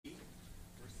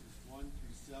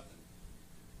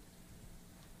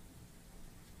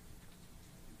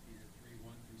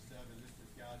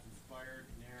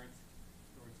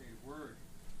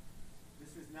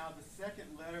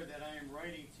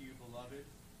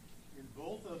In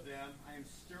both of them, I am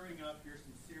stirring up your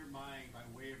sincere mind by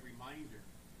way of reminder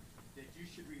that you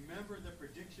should remember the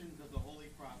predictions of the holy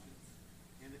prophets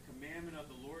and the commandment of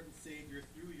the Lord and Savior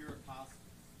through your apostles.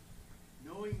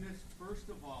 Knowing this, first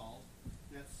of all,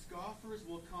 that scoffers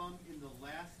will come in the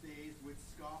last days with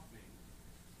scoffing,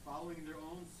 following their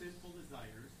own sinful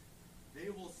desires. They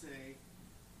will say,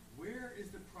 where is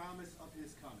the promise of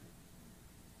his coming?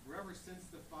 For ever since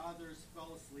the fathers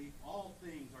fell asleep, all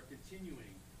things are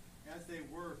continuing as they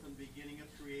were from the beginning of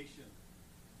creation.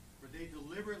 For they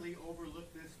deliberately overlooked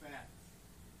this fact,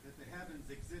 that the heavens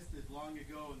existed long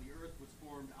ago, and the earth was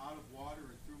formed out of water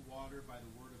and through water by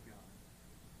the word of God.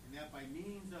 And that by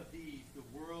means of these, the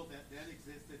world that then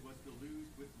existed was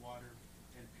deluged with water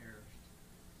and perished.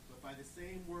 But by the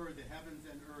same word, the heavens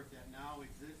and earth that now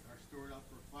exist are stored up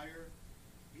for fire,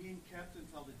 being kept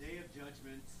until the day of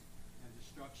judgment and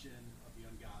destruction of the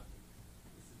ungodly.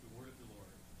 This is the word of the Lord.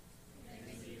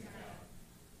 Thanks be to God.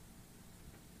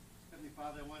 Heavenly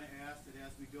Father, I want to ask that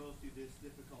as we go through this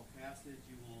difficult passage,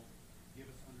 you will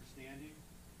give us understanding.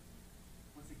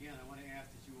 Once again, I want to ask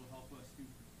that you will help us to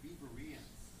be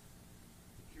Bereans,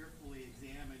 to carefully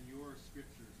examine your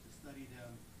scriptures, to study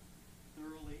them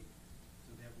thoroughly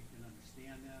so that we can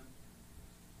understand them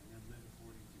and then live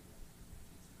according to them.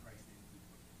 It's in Christ's name we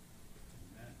pray.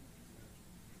 Amen.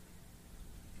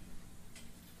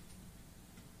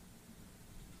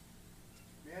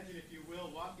 Imagine, if you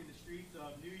will, walking the streets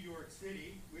of New York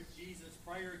City with Jesus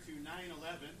prior to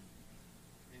 9/11.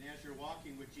 And as you're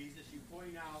walking with Jesus, you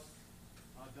point out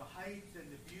the height and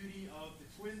the beauty of the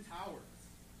Twin Towers,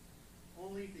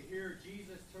 only to hear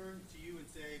Jesus turn to you and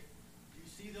say, do you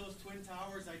see those Twin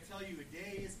Towers? I tell you, a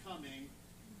day is coming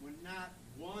when not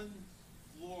one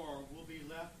floor will be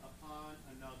left upon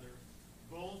another.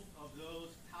 Both of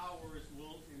those towers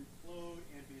will implode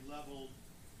and be leveled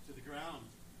to the ground.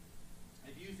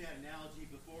 I've used that analogy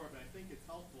before, but I think it's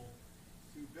helpful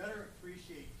to better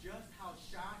appreciate just how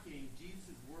shocking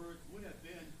Jesus' words would have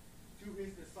been to his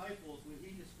disciples when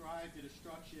he described the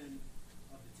destruction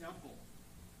of the temple.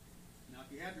 Now,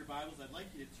 if you have your Bibles, I'd like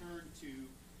you to turn to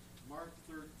Mark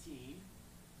 13.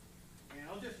 And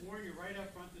I'll just warn you right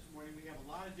up front this morning, we have a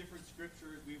lot of different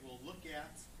scriptures we will look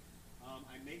at.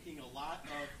 I'm making a lot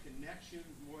of connections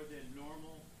more than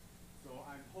normal. So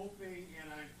I'm hoping and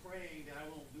I'm praying that I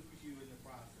won't lose you in the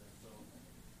process. So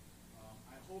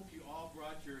I hope you all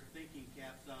brought your thinking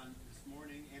caps on this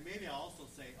morning. And maybe I'll also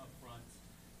say up front,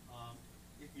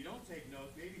 if you don't take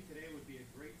notes, maybe today would be a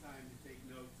great time to take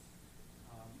notes,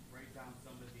 write down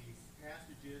some of these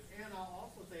passages. And I'll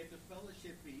also say it's a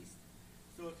fellowship feast.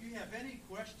 So if you have any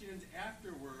questions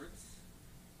afterwards,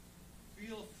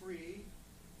 feel free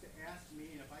to ask me.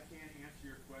 And if I can't answer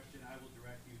your question, I will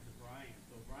direct you to Brian.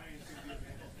 So Brian should be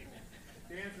available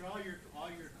to answer all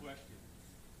your questions.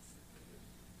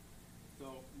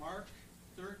 So Mark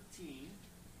 13.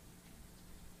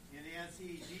 And as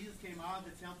Jesus came out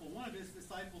of the temple, one of his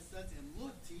disciples said to him,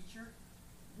 look, teacher,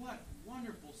 what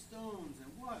wonderful stones and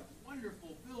what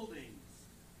wonderful buildings.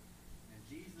 And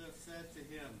Jesus said to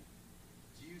him,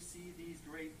 do you see these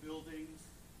great buildings?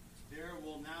 There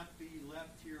will not be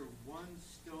left here one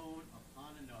stone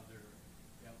upon another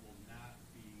that will not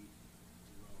be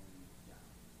thrown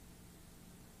down.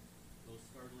 Those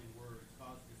startling words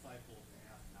caused the disciples to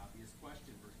ask an obvious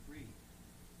question. Verse 3.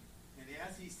 And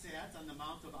as he sat on the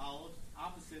Mount of Olives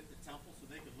opposite the temple, so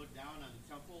they could look down on the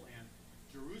temple and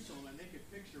Jerusalem, and they could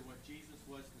picture what Jesus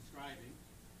was describing.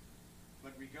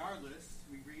 But regardless,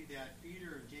 we read that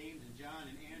Peter and James and John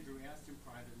and Andrew asked him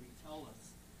privately, tell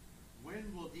us, when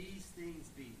will these things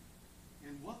be?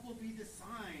 And what will be the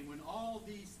sign when all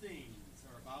these things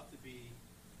are about to be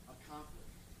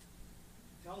accomplished?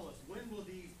 Tell us, when will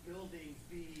these buildings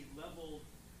be leveled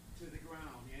to the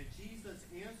ground? And Jesus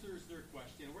answers their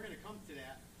question. We're going to come to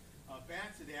that,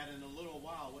 back to that in a little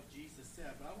while, what Jesus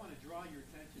said. But I want to draw your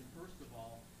attention, first of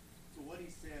all, to what he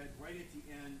said right at the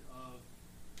end of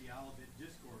the Olivet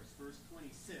Discourse, verse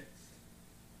 26.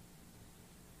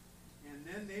 And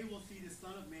then they will see the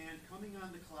Son of Man coming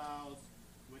on the clouds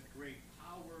with great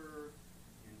power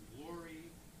and glory.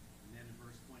 And then in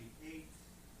verse 28,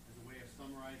 as a way of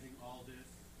summarizing all this,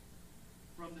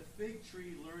 from the fig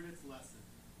tree learn its lesson.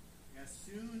 As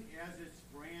soon as its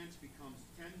branch becomes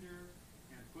tender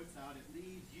and puts out its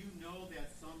leaves, you know that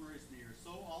summer is near.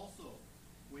 So also,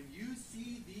 when you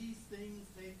see these things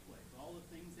take place, all the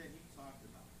things that he talked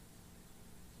about,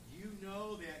 you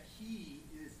know that he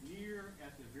is near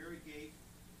at the very gate.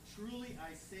 Truly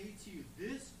I say to you,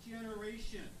 this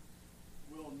generation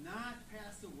will not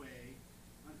pass away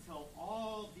until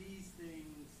all these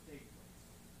things take place.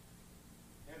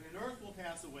 Heaven and earth will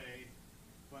pass away,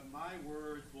 but my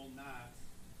words will not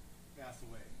pass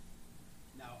away.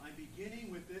 Now, I'm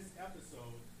beginning with this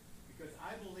episode because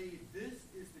I believe this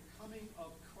is the coming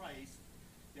of Christ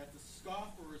that the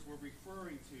scoffers were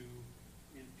referring to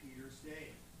in Peter's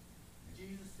day.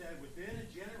 Jesus said within a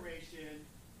generation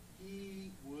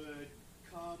he would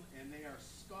come, and they are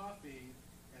scoffing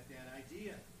at that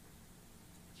idea.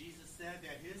 Jesus said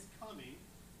that his coming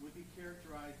would be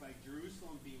characterized by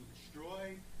Jerusalem being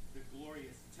destroyed, the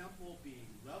glorious temple being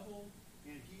leveled,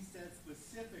 and he said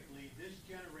specifically this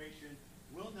generation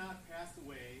will not pass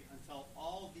away until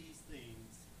all these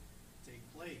things take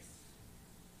place.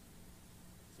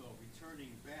 So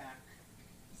returning back,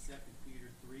 2 Peter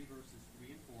 3, verses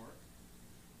 3 and 4.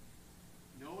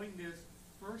 Knowing this,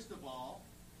 first of all,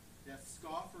 that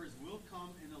scoffers will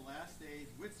come in the last days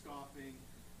with scoffing,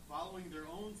 following their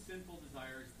own sinful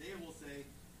desires, they will say,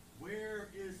 where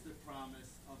is the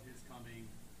promise of his coming?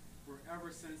 For ever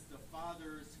since the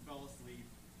fathers fell asleep,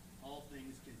 all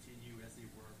things continue as they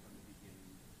were from the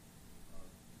beginning of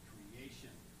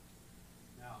creation.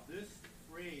 Now, this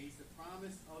phrase, the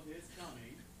promise of his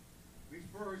coming,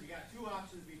 refers, you got two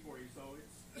options before you, so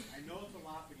I know it's a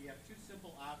lot, but you have two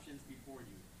simple options before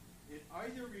you. It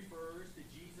either refers to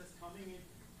Jesus coming in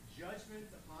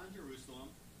judgment upon Jerusalem,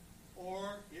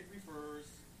 or it refers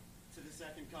to the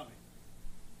second coming.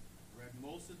 I read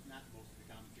not most of the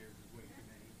commentators, there's way too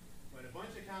many, but a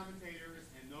bunch of commentators,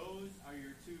 and those are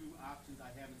your two options.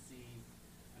 I haven't seen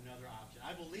another option.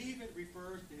 I believe it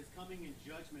refers to his coming in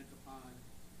judgment upon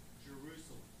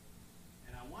Jerusalem.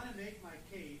 And I want to make my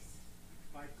case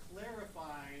by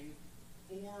clarifying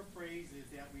four phrases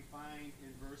that we find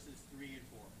in verses 3 and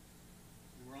 4.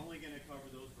 And we're only going to cover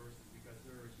those verses because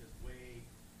there is just way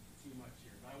too much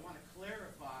here. But I want to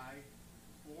clarify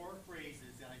four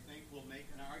phrases that I think will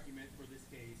make an argument for this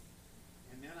case.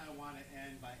 And then I want to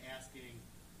end by asking,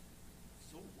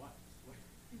 so what?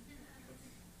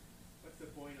 What's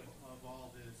the point of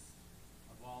all this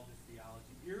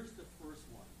theology? Here's the first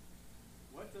one.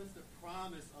 What does the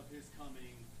promise of his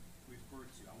coming refer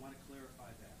to? I want to clarify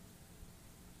that.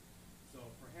 So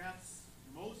perhaps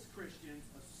most Christians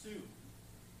assume,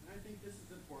 and I think this is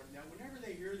important, that whenever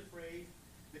they hear the phrase,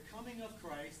 the coming of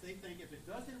Christ, they think if it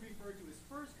doesn't refer to his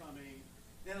first coming,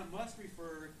 then it must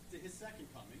refer to his second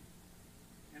coming.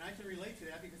 And I can relate to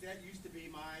that because that used to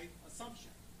be my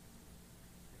assumption.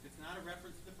 If it's not a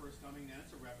reference to the first coming, then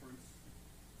it's a reference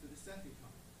to the second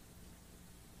coming.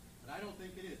 But I don't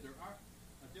think it is. There are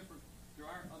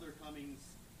other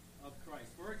comings of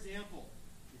Christ. For example,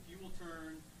 if you will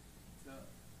turn to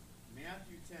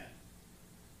Matthew 10.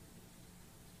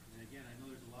 And again, I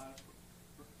know there's a lot of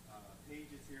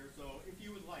pages here. So if you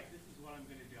would like, this is what I'm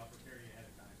going to do. I'll prepare you ahead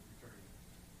of time for turning.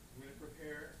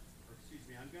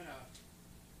 I'm going to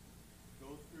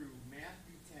go through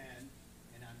Matthew 10,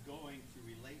 and I'm going to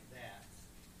relate that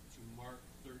to Mark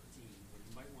 13. But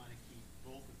you might want to keep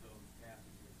both of those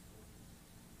passages open.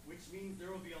 Which means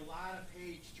there will be a lot of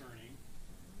page turning,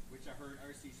 which I heard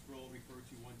R.C. Sproul refer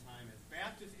to one time as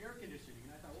Baptist air conditioning.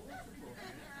 And I thought, well, that's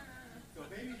appropriate. So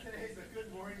maybe today's a good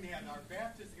morning to have our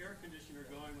Baptist air conditioner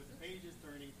going with the pages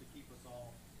turning to keep us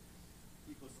all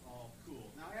cool.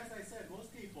 Now, as I said,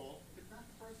 most people, if it's not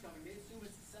the first coming, they assume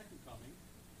it's the second coming.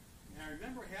 And I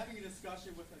remember having a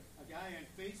discussion with a guy on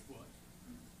Facebook,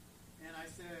 and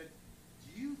I said,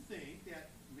 do you think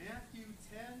that Matthew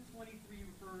 10:23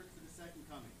 refers to the second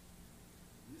coming?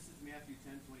 And this is Matthew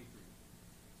 10:23.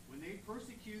 When they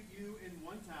persecute you in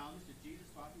one town, this is Jesus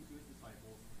talking to his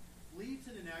disciples, flee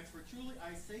to the next, for truly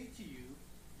I say to you,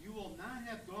 you will not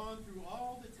have gone through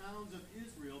all the towns of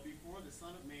Israel before the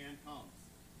Son of Man comes.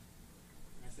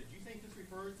 And I said, do you think this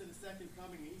refers to the second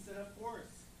coming? And he said, of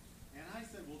course. And I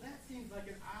said, well, that seems like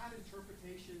an odd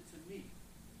interpretation to me.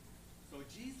 So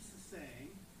Jesus is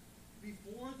saying,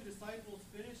 before the disciples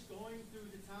finish going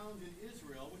through the towns in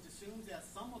Israel, which assumes that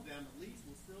some of them at least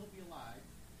will still be alive,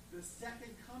 the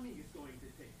second coming is going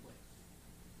to take place.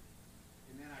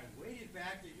 And then I waited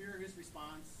back to hear his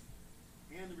response,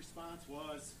 and the response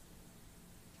was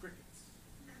crickets.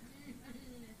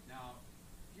 Now,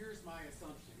 here's my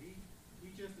assumption. He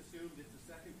just assumed it's the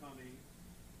second coming,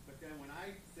 but then when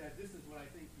I said, this is what I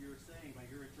think you're saying by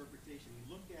your interpretation, he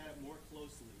looked at it more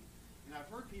closely. And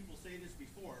I've heard people say this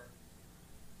before.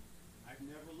 I've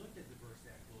never looked at the verse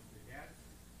that closely.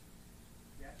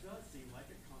 That does seem like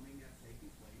a coming that's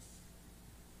taking place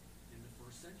in the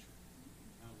first century.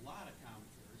 And a lot of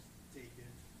commentators take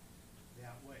it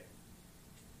that way.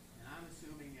 And I'm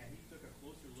assuming that he took a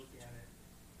closer look at it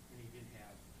and he didn't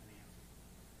have an answer.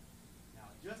 Now,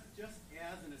 just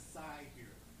as an aside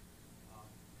here,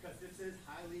 because this is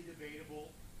highly debatable,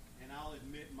 and I'll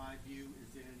admit my view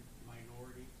is in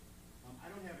minority. I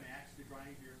don't have an axe to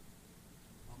grind here.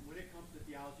 When it comes to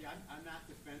theology, I'm not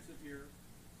defensive here.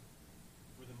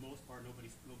 For the most part,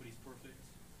 nobody's perfect.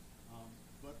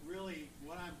 But really,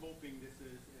 what I'm hoping this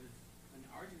is an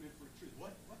argument for truth.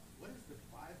 What does the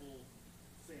Bible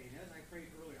say? And as I prayed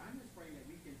earlier, I'm just praying that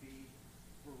we can be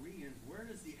Bereans. Where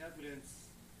does the evidence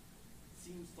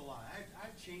seems to lie?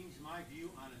 I've changed my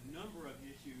view on a number of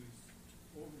issues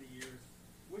over the years,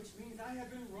 which means I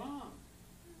have been wrong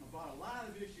about a lot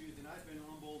of issues, and I've been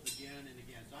humbled again and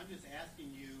again. So I'm just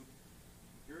asking you,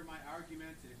 here are my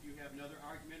arguments, and if you have another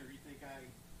argument or you think I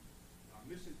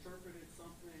misinterpreted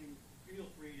something, feel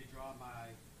free to draw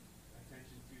my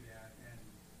attention to that, and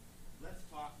let's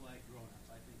talk like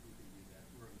grown-ups. I think we can do that.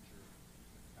 We're a mature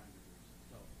congregation.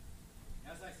 So,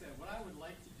 as I said, what I would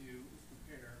like to do is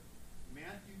compare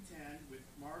Matthew 10 with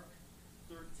Mark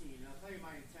 13. And I'll tell you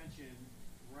my intention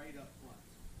right up front.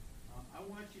 I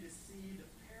want you to see the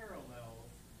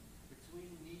parallels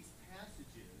between these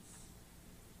passages.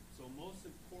 So most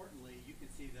importantly, you can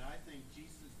see that I think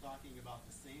Jesus is talking about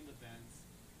the same events,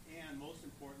 and most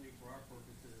importantly for our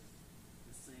purposes,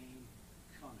 the same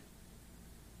coming.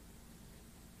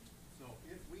 So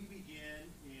if we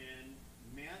begin in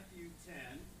Matthew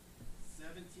 10,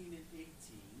 17 and 18,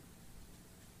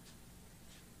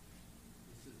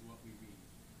 this is what we read.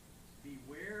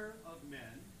 Beware of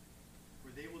men, for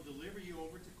they will deliver you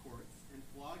over to courts and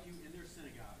flog you in their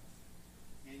synagogues,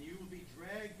 and you will be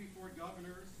dragged before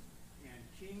governors and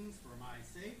kings for my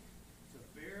sake, to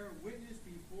bear witness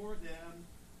before them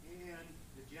and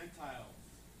the Gentiles.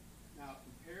 Now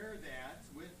compare that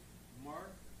with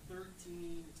Mark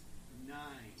 13:9.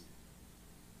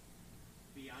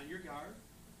 Be on your guard,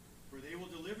 for they will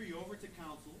deliver you over to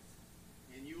councils,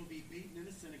 and you will be beaten in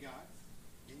the synagogues,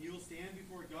 and you will stand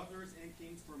before governors and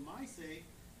kings for my sake,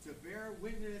 to bear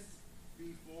witness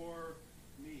before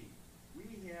me.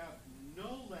 We have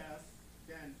no less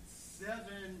than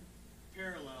 7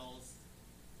 parallels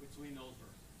between those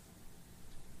verses.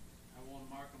 I won't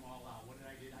mark them all out. What did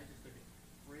I do? I just took it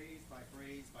phrase by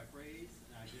phrase by phrase,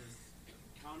 and I just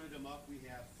counted them up. We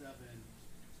have 7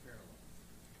 parallels.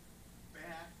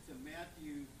 Back to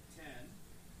Matthew 10,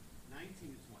 19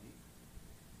 to 20.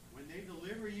 When they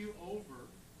deliver you over,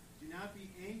 do not be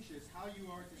anxious how you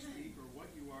are to speak or what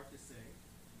you are to say,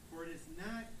 for it is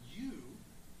not you,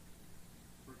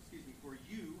 for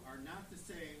you are not to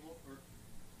say,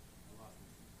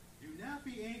 do not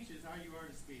be anxious how you are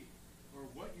to speak or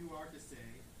what you are to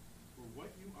say, for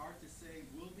what you are to say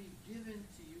will be given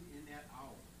to you in that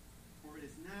hour. For it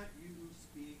is not you who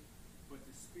speak, but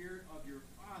the Spirit of your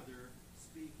Father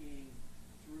speaking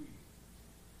through you.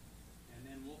 And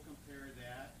then we'll compare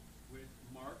that with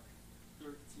Mark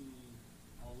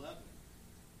 13:11.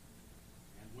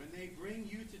 And when they bring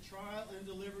you to trial and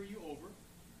deliver you over,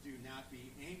 do not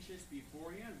be anxious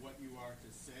beforehand what you are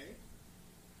to say,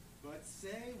 but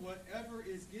say whatever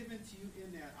is given to you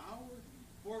in that hour,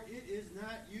 for it is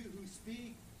not you who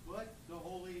speak, but the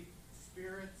Holy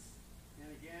Spirit.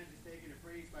 And again, just taking it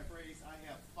phrase by phrase, I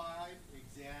have 5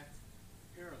 exact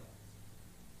parallels.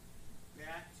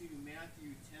 Back to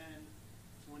Matthew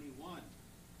 10:21.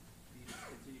 He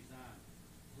continues on.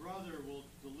 Brother will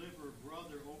deliver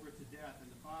brother over to death,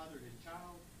 and the father his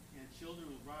child, and children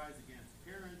will rise against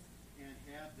parents and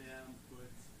have them put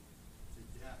to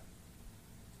death.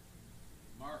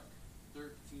 Mark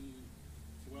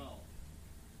 13:12.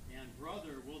 And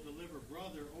brother will deliver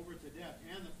brother over to death,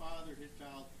 and the father his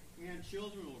child, and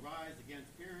children will rise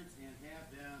against parents and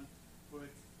have them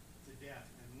put to death.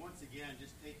 And once again,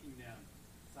 just taking them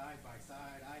side by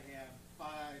side, I have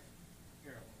 5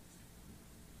 parallels.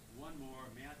 One more,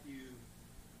 Matthew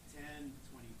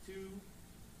 10:22.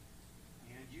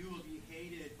 And you will be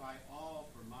hated by all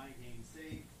for my name's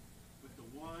sake, but the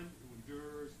one who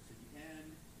endures to the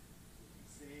end will be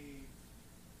saved.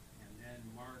 And then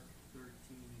Mark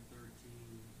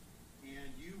 13:13.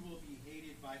 And you will be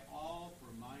hated by all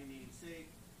for my name's sake,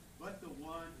 but the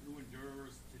one who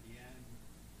endures to the end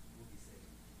will be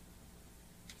saved.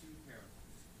 2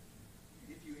 parallels.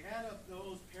 If you add up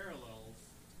those parallels,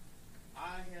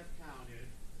 I have counted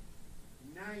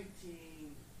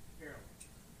 19 parallels.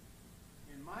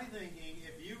 In my thinking,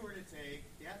 if you were to take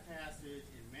that passage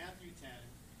in Matthew 10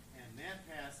 and that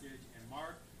passage in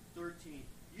Mark 13,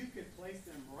 you could place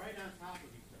them right on top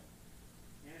of each other.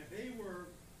 And if they were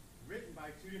written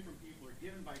by 2 different people or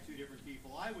given by 2 different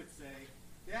people, I would say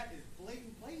that is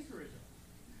blatant plagiarism.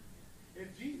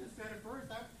 If Jesus said it first,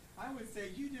 I would say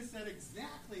you just said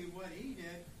exactly what he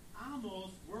did,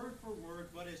 almost word for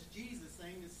word, but it's Jesus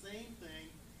saying the same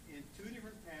thing in 2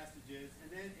 different passages.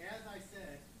 And then, as I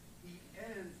said, he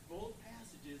ends both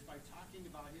passages by talking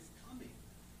about his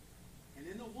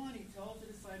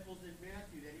disciples in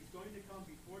Matthew that he's going to come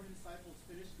before the disciples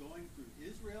finish going through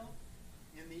Israel.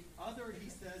 In the other, he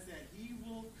says that he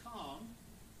will come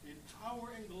in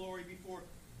power and glory before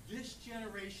this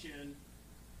generation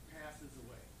passes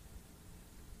away.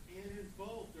 And in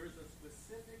both, there's a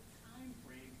specific time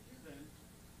frame given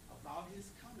about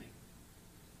his coming.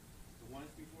 The one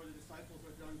is before the disciples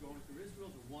are done going through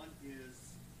Israel. The one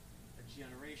is a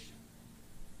generation.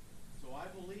 So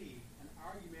I believe an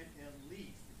argument, at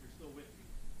least, if you're still with me,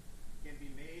 can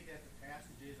be made that the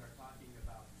passages are talking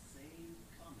about the same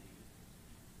coming,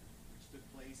 which took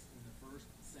place in the first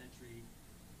century,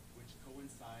 which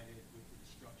coincided with the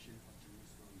destruction of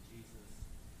Jerusalem, Jesus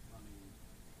coming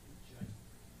in judgment.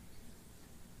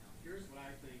 Now, here's what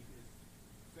I think is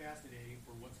fascinating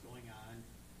for what's going on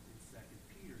in 2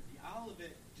 Peter. The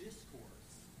Olivet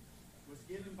Discourse was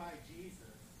given by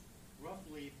Jesus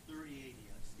roughly 30 AD.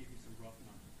 I'll just give you some rough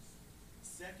numbers.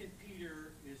 2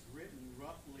 Peter is written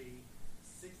roughly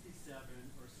 67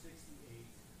 or 68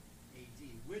 AD,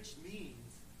 which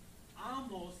means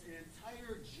almost an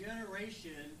entire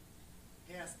generation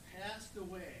has passed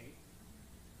away,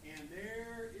 and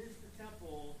there is the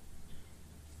temple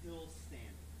still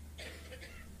standing.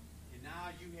 And now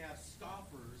you have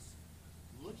scoffers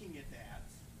looking at that,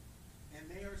 and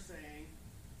they are saying,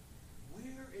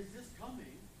 where is this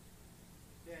coming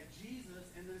that Jesus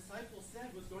and the disciples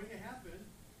said was going to happen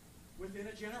within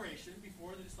a generation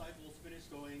before the disciples finished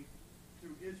going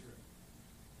through Israel?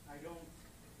 I don't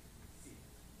see it.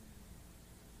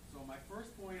 So my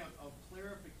first point of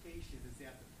clarification is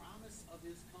that the promise of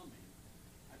his coming,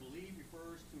 I believe,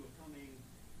 refers to a coming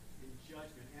in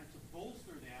judgment. And to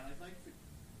bolster that, I'd like to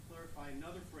clarify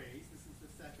another phrase. This is the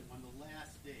second one, the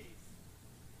last days.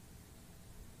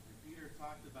 And Peter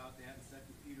talked about that in 2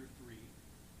 Peter 3.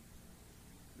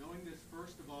 Knowing this,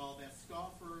 first of all, that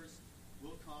scoffers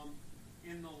will come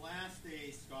in the last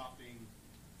days scoffing,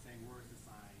 saying, where's the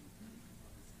sign of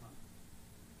his coming?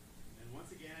 And once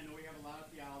again, I know we have a lot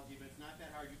of theology, but it's not that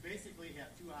hard. You basically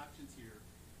have two options here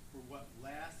for what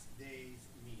last days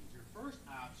means. Your first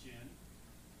option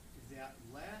is that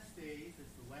last days is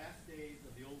the last days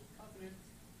of the Old Covenant,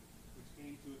 which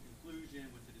came to a conclusion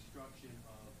with the destruction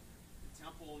of the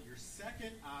temple. Your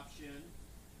second option,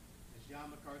 as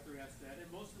John MacArthur has said, and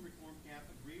most of the Reformed camp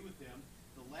agree with him,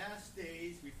 the last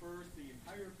days refers to the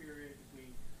entire period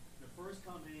between the first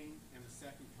coming and the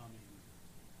second coming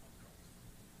of Christ.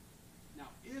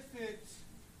 Now, if it's,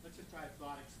 let's just try a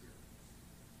thought experiment.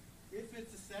 If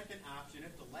it's the second option,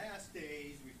 if the last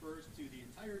days refers to the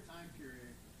entire time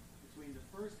period between the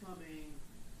first coming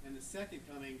and the second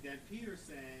coming, then Peter's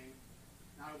saying,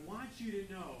 now I want you to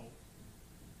know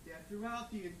that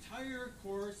throughout the entire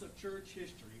course of church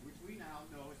history, which we now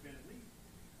know has been at least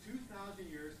 2,000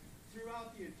 years,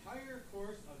 throughout the entire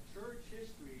course of church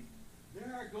history, there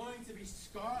are going to be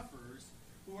scoffers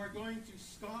who are going to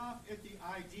scoff at the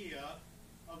idea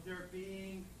of there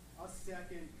being a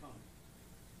second coming.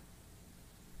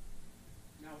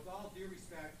 Now, with all due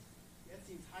respect, that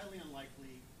seems highly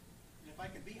unlikely, and if I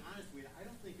can be honest with you, I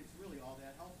don't think it's really all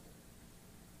that helpful.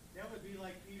 That would be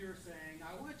like Peter saying,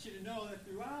 I want you to know that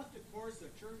throughout the course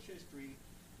of church history,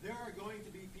 there are going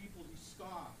to be people who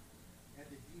scoff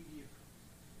at the deity of Christ,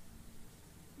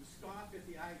 who scoff at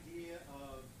the idea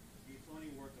of the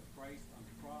atoning work of Christ on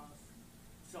the cross,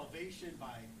 salvation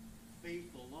by faith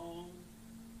alone,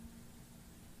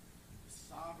 the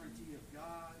sovereignty of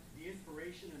God, the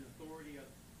inspiration and authority of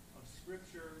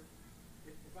Scripture.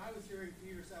 If I was hearing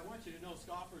Peter say, I want you to know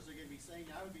scoffers are going to be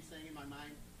saying, I would be saying in my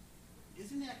mind,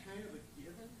 isn't that kind of a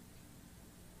given?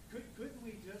 Couldn't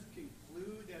we just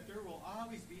conclude that there will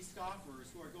always be scoffers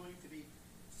who are going to be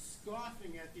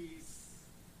scoffing at these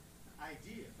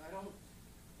ideas? I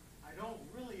don't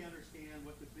really understand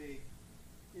what the big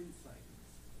insight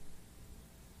is.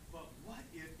 But what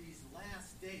if these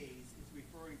last days is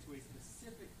referring to a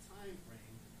specific time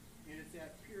frame, and it's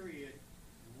that period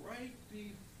right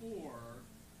before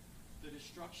the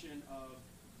destruction of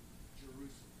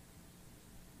Jerusalem?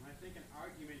 And I think an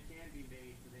argument can be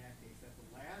made for that case, that the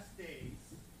last days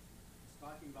is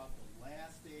talking about the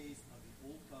last days of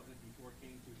the Old Covenant before it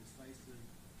came to a decisive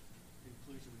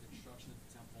conclusion with the destruction of the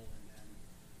temple and then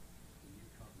the New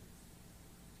Covenant.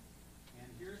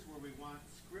 And here's where we want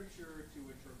Scripture to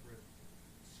interpret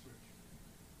Scripture.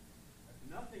 If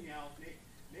nothing else,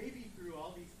 maybe through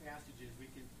all these passages we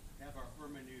can have our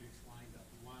hermeneutics lined up.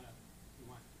 We want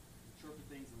to interpret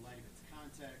things in light of its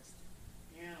context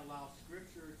and allow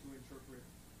Scripture to interpret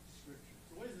Scripture.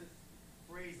 So what does this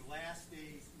phrase last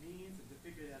days mean? And to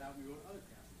figure that out, we go to other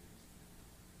passages.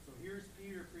 So here's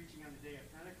Peter preaching on the day of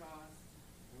Pentecost.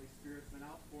 The Holy Spirit's been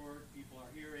outpoured. People are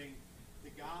hearing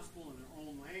the gospel in their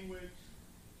own language.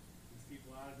 These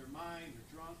people are out of their mind.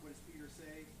 They're drunk. What does Peter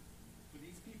say? For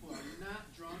these people are not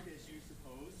drunk as you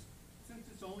suppose, since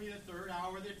it's only the third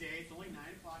hour of the day. It's only 9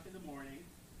 o'clock in the morning.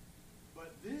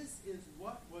 But this is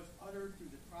what was uttered through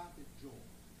the prophet Joel.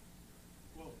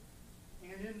 Quote,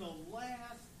 and in the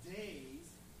last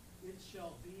days it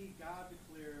shall be, God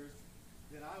declares,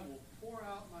 that I will pour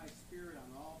out my spirit on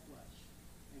all flesh,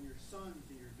 and your sons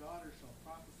and your daughters shall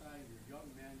prophesy, and your young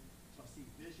men shall see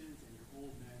visions, and your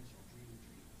old men shall dream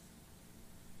dreams.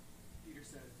 Peter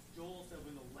says, Joel said,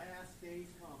 when the last days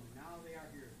come, and now they are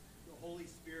here, the Holy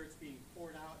Spirit's being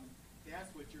poured out, and that's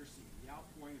what you're seeing, the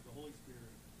outpouring of the Holy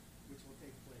Spirit, which will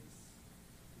take place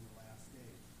in the last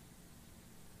days.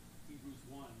 Hebrews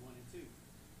 1 and 2.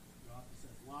 The author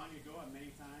says, long ago, and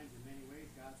many times, in many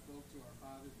ways, God spoke to our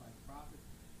fathers by the prophets,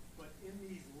 but in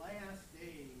these last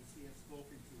days, he has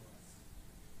spoken to us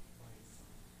by his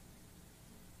Son.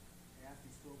 As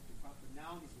he spoke to the prophet,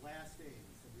 now in these last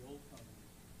days of the Old Covenant,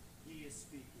 he is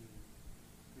speaking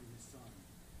through his Son.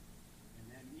 And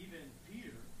then even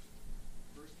Peter,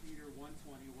 1 Peter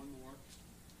 1:20, one more.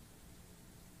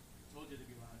 I told you there'd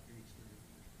be a lot of page turning.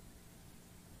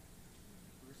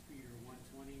 1 Peter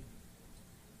 1:20,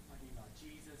 talking about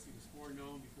Jesus. He was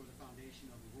foreknown before the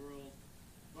foundation of the world,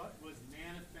 but was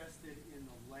manifested in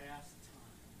the last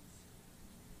times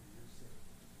for your sake.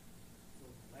 So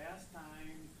the last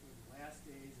times, or the last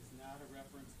days, is not a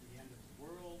reference to the end of the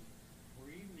world,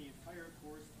 or even the entire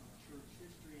course of church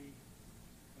history,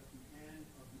 but the end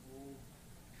of the old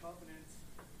covenant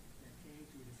that came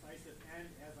to a decisive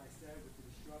end, as I said, with the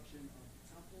destruction of the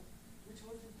temple, which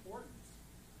was important,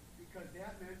 because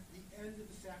that meant the end of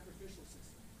the sacrificial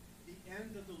system, the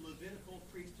end of the Levitical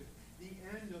priesthood, the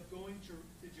end of going to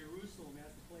Jerusalem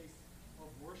as the place of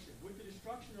worship. With the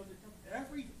destruction of the temple,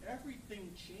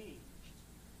 everything changed.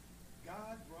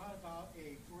 God brought about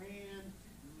a brand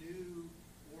new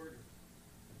order.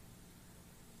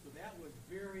 So that was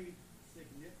very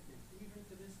significant. Even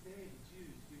to this day, the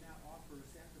Jews do not offer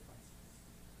sacrifices.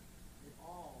 It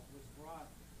all was brought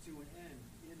to an end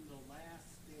in the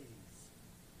last days,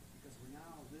 because we're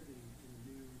now living in a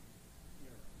new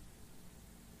era.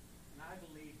 And I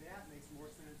believe that makes more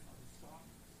sense of the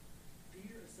scoffers.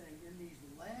 Peter is saying in these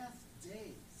last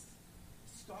days,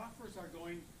 scoffers are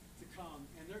going to come,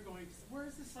 and they're going to say,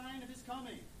 where's the sign of his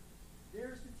coming?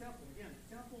 There's the temple. Again,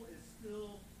 the temple is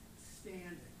still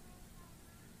standing,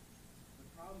 but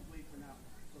probably for not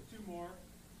long. So two more.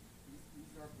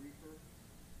 These are briefer.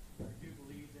 I do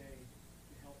believe they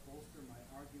help bolster my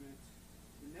argument.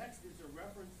 The next is a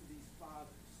reference to these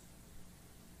fathers.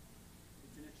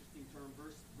 It's an interesting term.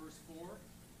 Verse 4.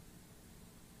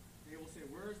 They will say,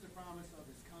 where is the promise of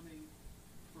his coming?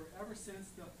 For ever since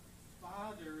the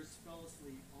fathers fell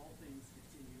asleep, all things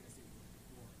continue as they were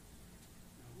before.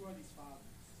 Now, who are these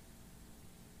fathers?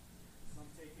 Some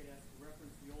take it as a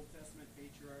reference to the Old Testament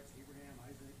patriarchs, Abraham,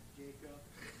 Isaac, Jacob.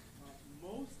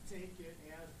 Most take it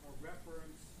as a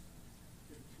reference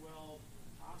to the 12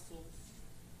 apostles,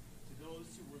 to those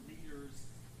who were leaders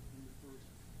in the first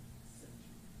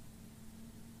century.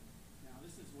 Now,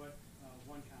 this is what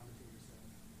one commentator says.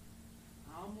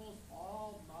 Almost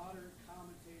all modern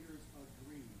commentators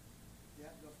agree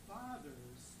that the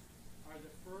fathers are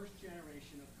the first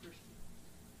generation of Christians.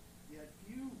 Yet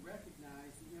few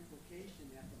recognize the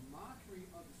implication that the mockery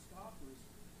of the scoffers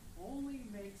only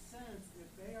makes sense if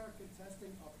they are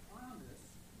contesting a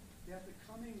promise that the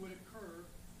coming would occur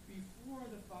before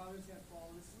the fathers had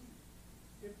fallen asleep.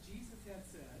 If Jesus had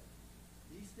said,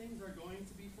 these things are going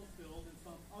to be fulfilled in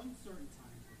some uncertain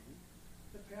time frame,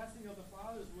 the passing of the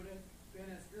fathers would have been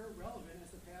as irrelevant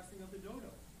as the passing of the dodo.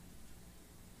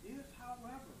 If,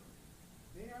 however,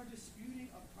 they are disputing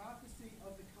a prophecy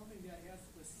of the coming that has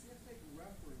specific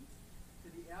reference to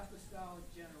the apostolic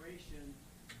generation,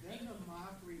 then the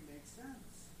mockery makes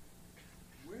sense.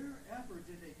 Wherever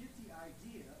did they get the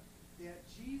idea that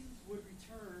Jesus would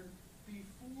return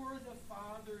before the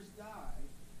fathers died?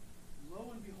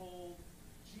 Lo and behold,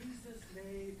 Jesus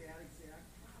made that exact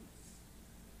promise,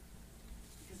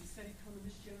 because he said he'd come in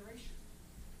this generation.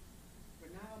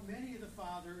 But now many of the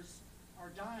fathers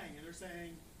are dying, and they're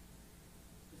saying,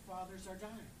 the fathers are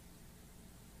dying.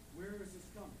 Where is this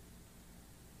coming?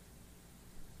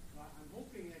 I'm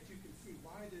hoping that you can see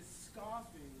why this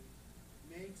scoffing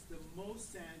makes the most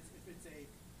sense if it's a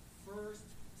first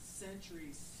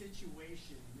century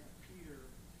situation that Peter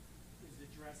is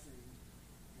addressing.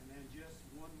 And then just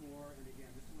one more, and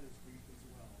again, this one is brief as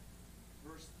well.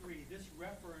 Verse 3, this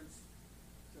reference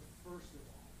to first of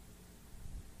all.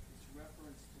 This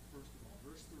reference to first of all.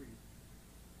 Verse 3.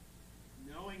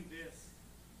 Knowing this,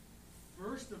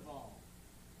 first of all,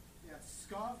 that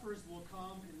scoffers will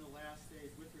come in the last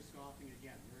days with their scoffing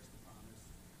again. There's the promise.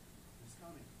 It's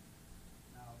coming.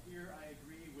 Now, here I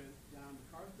agree with John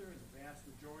MacArthur, and the vast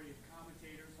majority of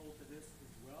commentators hold to this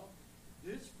as well.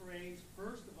 This phrase,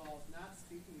 first of all, is not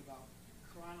speaking about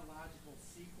chronological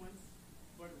sequence,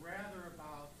 but rather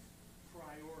about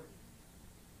priority.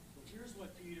 So here's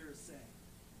what Peter is saying.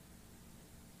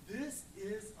 This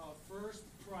is a first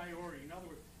priority. In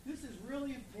other words, this is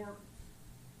really important.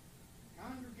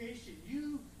 Congregation,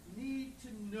 you need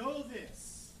to know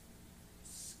this.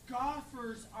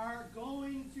 Scoffers are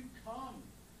going to come,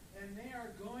 and they are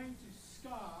going to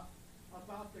scoff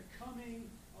about the coming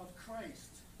of Christ.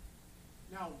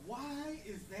 Now, why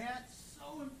is that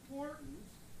so important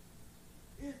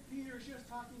if Peter's just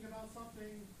talking about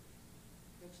something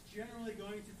that's generally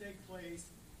going to take place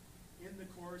in the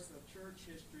course of church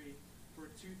history for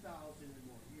 2,000 and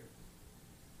more years?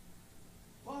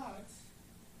 But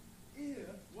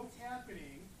if what's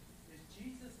happening is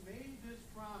Jesus made this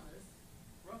promise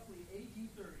roughly AD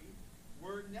 30,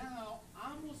 we're now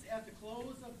almost at the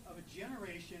close of a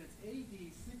generation. It's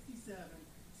AD 67,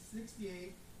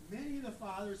 68. Many of the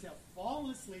fathers have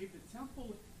fallen asleep. The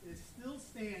temple is still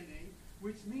standing,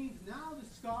 which means now the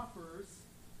scoffers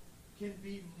can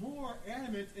be more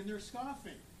adamant in their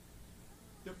scoffing.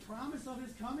 The promise of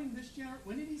his coming this generation,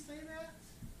 when did he say that?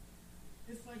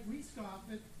 It's like we scoff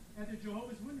at the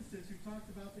Jehovah's Witnesses who talked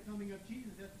about the coming of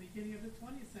Jesus at the beginning of the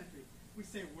 20th century. We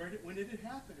say, when did it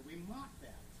happen? And we mock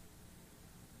that.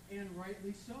 And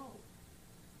rightly so.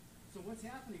 So what's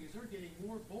happening is they're getting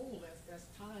more bold as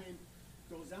time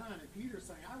goes on. And Peter's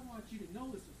saying, I want you to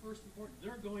know this is first important.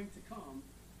 They're going to come,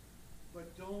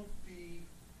 but don't be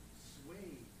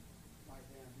swayed by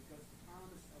them, because the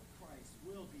promise of Christ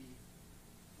will be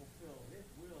fulfilled. It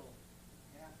will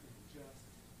happen just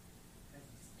as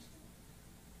he said.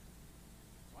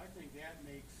 So I think that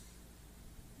makes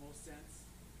most sense.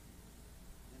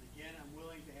 And again, I'm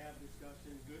willing to have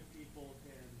discussion. Good people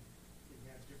can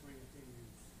have differing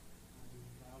opinions. I mean,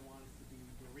 I want us to be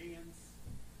Bereans.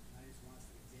 I just want us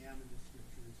to examine the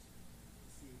scriptures to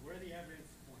see where the evidence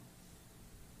points.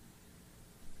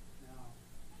 Now,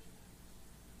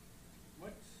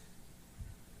 what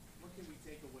can we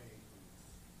take away from this?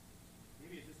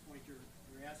 Maybe at this point you're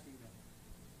asking the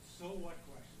so what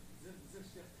questions.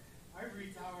 I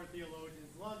read Tower theologians,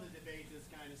 love to debate this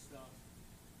kind of stuff.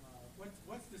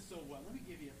 What's the so what? Let me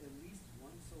give you at least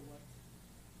one so what.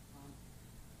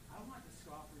 I want the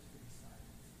scoffers to be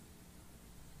silent.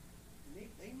 And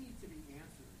they need to be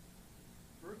answered.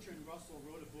 Bertrand Russell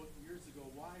wrote a book years ago,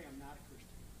 Why I'm Not a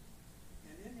Christian.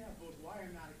 And in that book, Why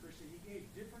I'm Not a Christian, he gave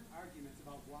different arguments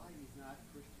about why he's not a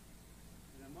Christian.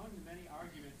 And among the many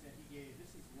arguments that he gave,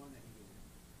 this is one that he gave.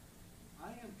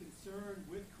 I am concerned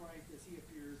with Christ as he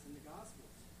appears in the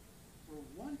Gospels. For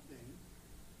one thing,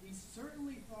 he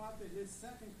certainly thought that his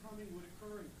second coming would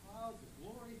occur in clouds of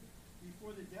glory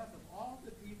before the death of all the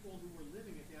people who were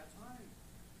living at that time.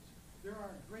 There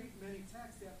are a great many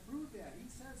texts that prove that. He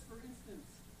says, for instance,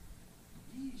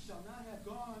 ye shall not have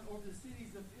gone over the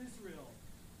cities of Israel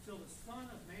till the Son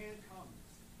of Man comes.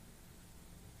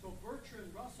 So Bertrand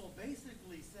Russell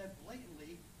basically said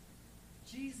blatantly,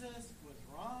 Jesus was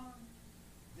wrong,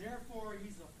 therefore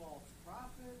he's a false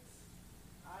prophet.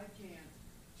 I can't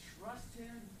trust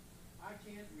him. I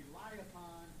can't rely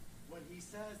upon what he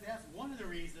says. That's one of the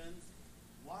reasons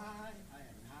why I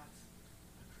am not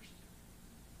a Christian.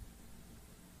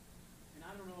 And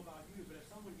I don't know about you, but if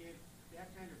someone gave that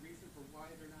kind of reason for why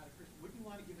they're not a Christian, wouldn't you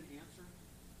want to give an answer?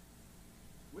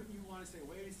 Wouldn't you want to say,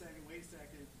 wait a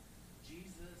second,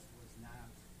 Jesus was not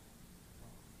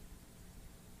wrong?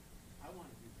 I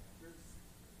want to do that.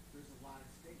 There's a lot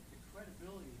at stake. The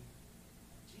credibility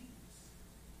of Jesus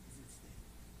is at stake.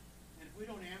 And if we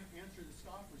don't answer the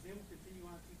scoffers, they will continue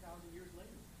on 2,000 years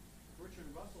later.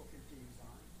 Bertrand Russell continues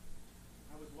on.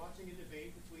 I was watching a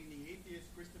debate between the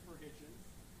atheist Christopher Hitchens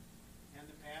and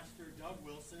the pastor Doug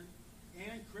Wilson,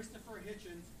 and Christopher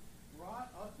Hitchens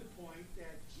brought up the point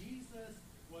that Jesus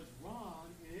was wrong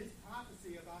in his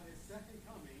prophecy about his second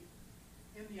coming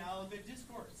in the Olivet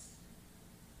Discourse.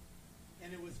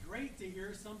 And it was great to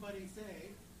hear somebody say,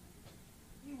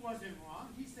 he wasn't wrong.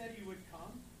 He said he would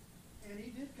come, and he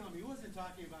did come. He wasn't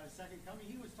talking about his second coming.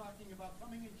 He was talking about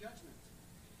coming in judgment.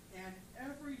 And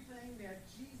everything that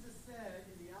Jesus said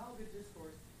in the Olivet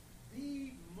Discourse,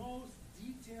 the most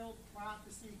detailed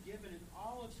prophecy given in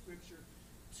all of Scripture,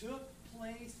 took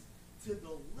place to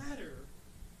the letter,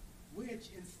 which,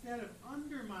 instead of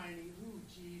undermining who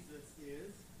Jesus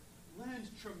is, lends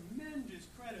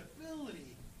tremendous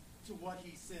credibility to what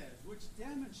he says, which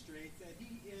demonstrates that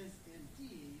he is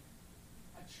indeed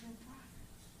a true prophet.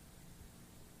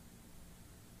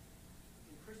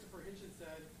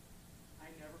 said,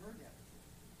 I never heard that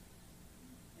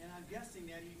before. And I'm guessing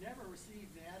that he never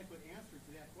received an adequate answer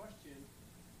to that question,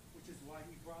 which is why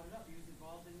he brought it up. He was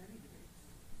involved in many debates.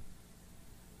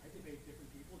 I debate different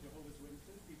people, Jehovah's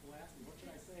Witnesses. People ask me, what should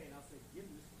I say? And I'll say, give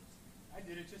them this verse. I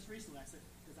did it just recently. I said,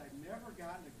 because I've never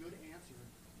gotten a good answer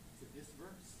to this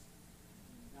verse.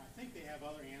 Now, I think they have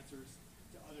other answers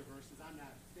to other verses. I'm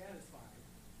not satisfied.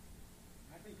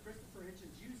 I think Christopher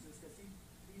Hitchens used this because he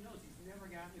knows he's never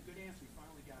gotten a good answer. He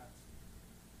finally got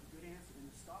a good answer, and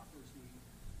the scoffers need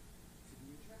to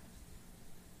be addressed.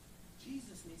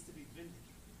 Jesus needs to be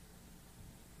vindicated.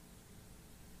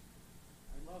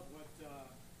 I love what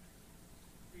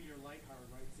Peter Lighthart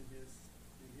writes in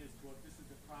his book. This is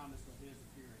the promise of his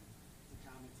appearing, the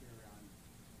commentary on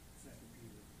 2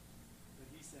 Peter. But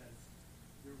he says,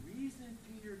 the reason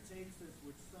Peter takes this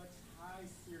with such high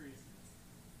seriousness,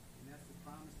 and that's the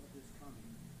promise of his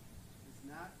coming, is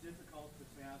not difficult to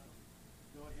fathom,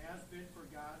 though it has been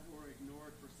forgotten or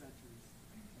ignored for centuries.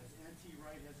 As N.T.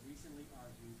 Wright has recently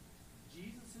argued,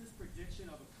 Jesus' prediction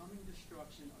of a coming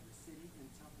destruction of the city and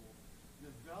temple,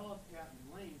 developed at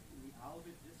length in the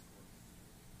Olivet Discourse,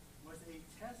 was a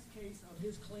test case of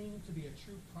his claim to be a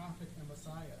true prophet and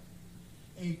Messiah.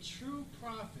 A true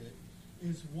prophet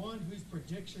is one whose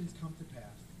predictions come to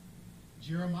pass.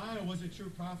 Jeremiah was a true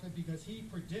prophet because he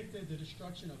predicted the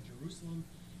destruction of Jerusalem,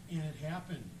 and it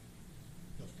happened.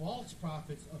 The false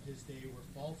prophets of his day were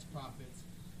false prophets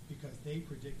because they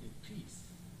predicted peace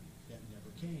that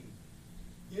never came.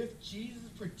 If Jesus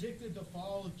predicted the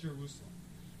fall of Jerusalem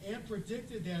and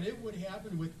predicted that it would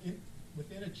happen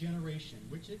within a generation,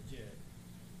 which it did,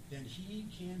 then he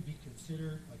can be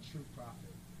considered a true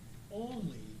prophet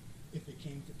only if it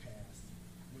came to pass,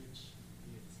 which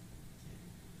it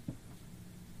did.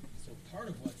 So part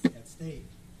of what's at stake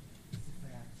is the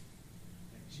fact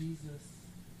that Jesus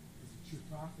is a true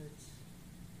prophet.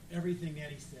 Everything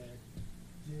that he said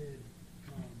did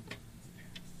come to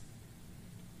pass.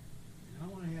 And I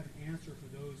want to have an answer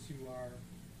for those who are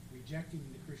rejecting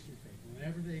the Christian faith.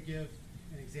 Whenever they give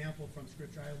an example from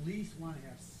Scripture, I at least want to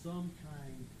have some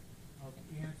kind of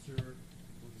answer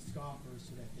for the scoffers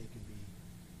so that they can be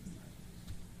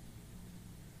disciples.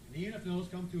 And even if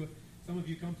some of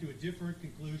you come to a different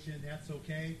conclusion, that's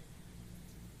okay.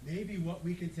 Maybe what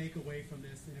we can take away from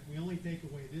this, and if we only take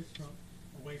away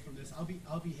from this, I'll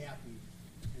be happy,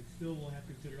 and still we'll have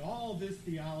considered all this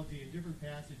theology in different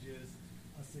passages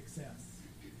a success.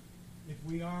 If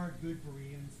we are good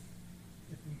Bereans,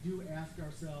 if we do ask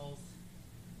ourselves,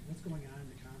 what's going on in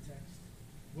the context?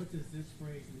 What does this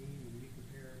phrase mean when we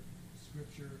compare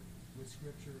Scripture with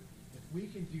Scripture? If we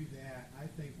can do that, I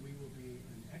think we will be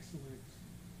an excellent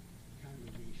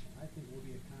congregation. I think we'll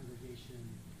be a congregation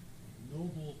of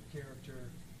noble character,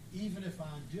 even if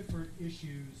on different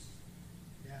issues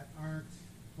that aren't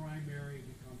primary,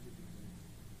 we come to different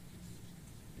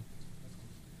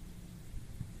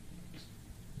conclusions.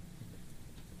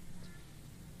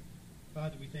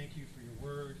 Father, we thank you for your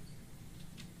word.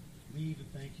 We even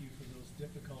thank you for those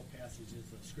difficult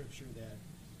passages of Scripture that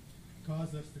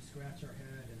cause us to scratch our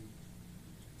head and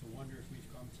to wonder if we've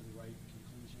come to the right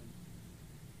conclusion.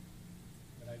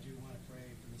 But I do want to pray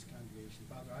for this congregation.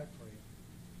 Father, I pray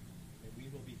that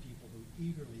we will be people who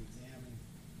eagerly examine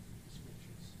the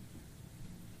Scriptures.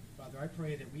 Father, I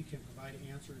pray that we can provide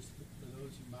answers for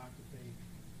those who mock the faith,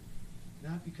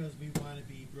 not because we want to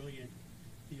be brilliant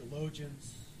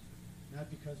theologians, not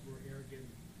because we're arrogant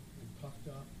and puffed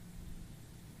up,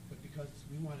 but because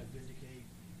we want to vindicate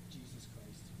Jesus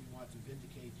Christ. We want to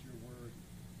vindicate your word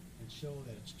and show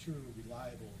that it's true,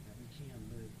 reliable, and that we can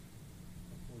live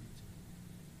according to it.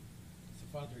 So,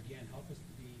 Father, again, help us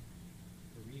to be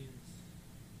Bereans.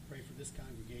 Pray for this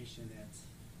congregation that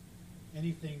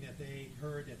anything that they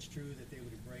heard that's true, that they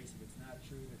would embrace. If it's not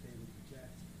true, that they would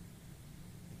reject.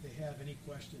 If they have any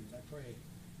questions, I pray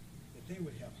that they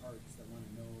would have hearts that want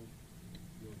to know